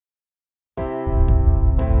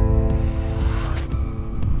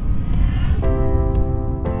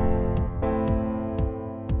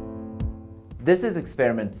This is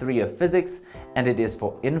experiment 3 of physics, and it is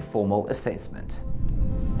for informal assessment.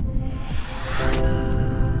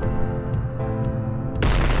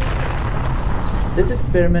 This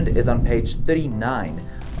experiment is on page 39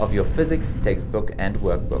 of your physics textbook and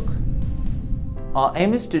workbook. Our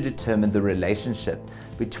aim is to determine the relationship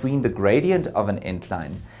between the gradient of an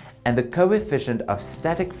incline and the coefficient of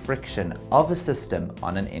static friction of a system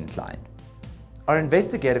on an incline. Our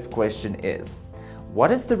investigative question is,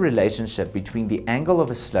 what is the relationship between the angle of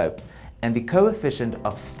a slope and the coefficient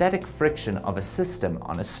of static friction of a system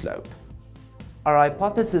on a slope? Our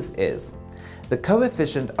hypothesis is, the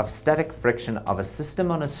coefficient of static friction of a system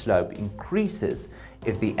on a slope increases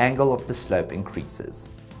if the angle of the slope increases.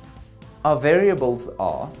 Our variables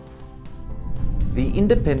are: the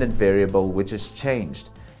independent variable which is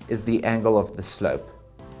changed is the angle of the slope.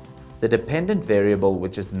 The dependent variable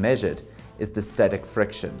which is measured is the static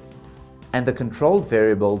friction. And the controlled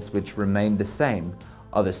variables which remain the same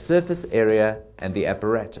are the surface area and the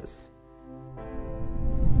apparatus.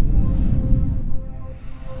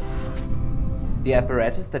 The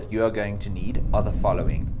apparatus that you are going to need are the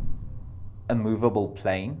following: a movable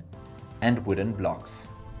plane and wooden blocks.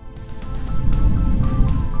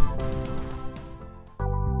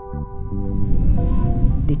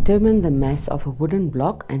 Determine the mass of a wooden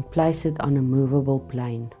block and place it on a movable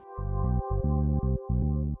plane.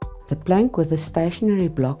 The plank with a stationary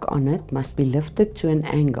block on it must be lifted to an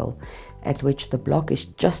angle at which the block is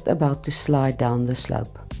just about to slide down the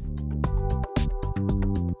slope.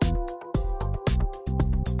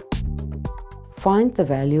 Find the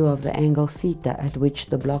value of the angle theta at which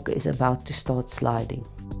the block is about to start sliding.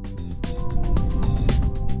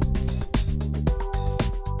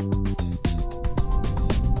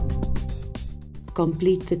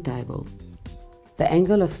 Complete the table. The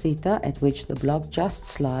angle of theta at which the block just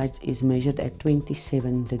slides is measured at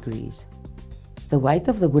 27 degrees. The weight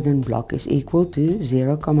of the wooden block is equal to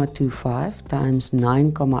 0,25 times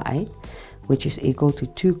 9,8, which is equal to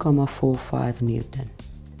 2,45 Newton.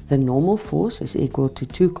 The normal force is equal to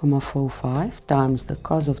 2,45 times the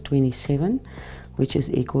cos of 27, which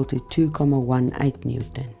is equal to 2,18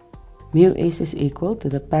 Newton. Mu s is equal to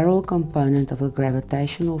the parallel component of a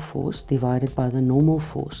gravitational force divided by the normal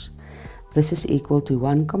force. This is equal to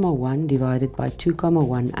 1,1 divided by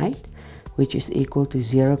 2,18, which is equal to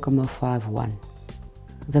 0,51.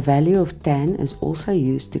 The value of tan is also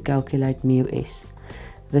used to calculate mu s.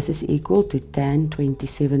 This is equal to tan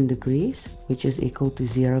 27 degrees, which is equal to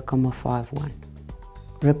 0,51.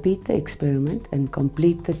 Repeat the experiment and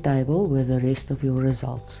complete the table with the rest of your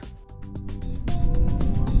results.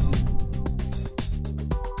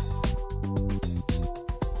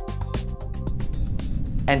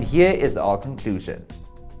 And here is our conclusion.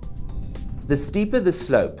 The steeper the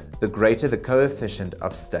slope, the greater the coefficient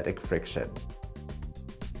of static friction.